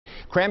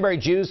Cranberry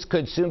juice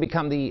could soon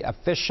become the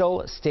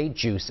official state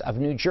juice of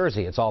New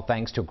Jersey. It's all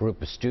thanks to a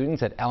group of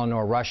students at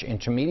Eleanor Rush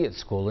Intermediate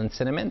School in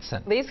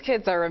Cinnaminson. These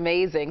kids are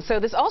amazing. So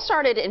this all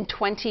started in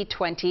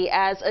 2020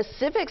 as a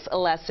civics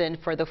lesson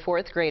for the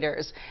fourth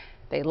graders.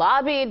 They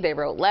lobbied, they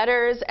wrote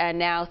letters, and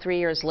now 3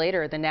 years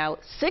later, the now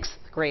sixth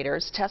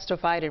graders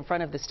testified in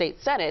front of the state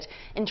Senate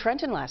in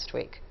Trenton last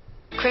week.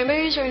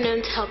 Cranberries are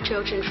known to help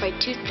children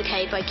fight tooth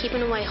decay by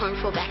keeping away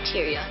harmful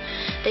bacteria.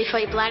 They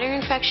fight bladder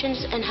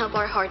infections and help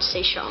our hearts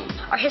stay strong.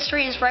 Our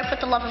history is ripe with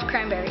the love of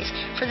cranberries.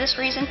 For this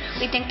reason,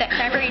 we think that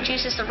cranberry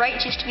juice is the right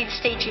juice to be the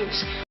state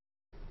juice.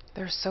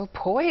 They're so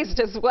poised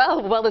as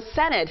well. Well, the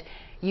Senate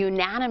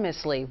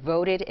unanimously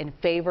voted in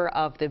favor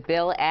of the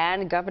bill,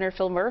 and Governor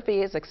Phil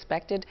Murphy is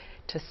expected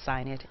to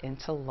sign it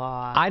into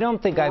law. I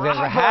don't think I've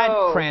ever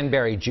had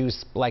cranberry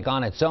juice like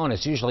on its own.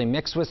 It's usually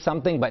mixed with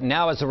something, but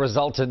now as a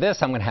result of this,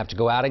 I'm going to have to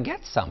go out and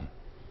get some.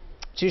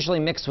 It's usually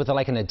mixed with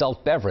like an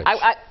adult beverage.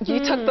 You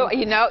took the,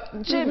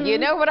 Jim, you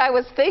know what I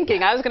was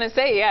thinking. I was going to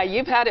say, yeah,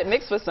 you've had it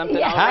mixed with something,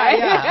 all right?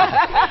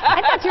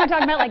 I thought you were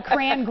talking about like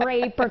cran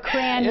grape or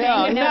cran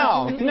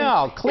mango.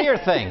 No, clear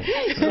thing.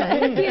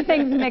 A few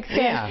things mixed in.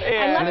 Yeah.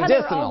 I love how they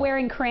were all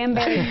wearing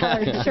cranberry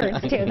colored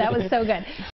shirts too. That was so good.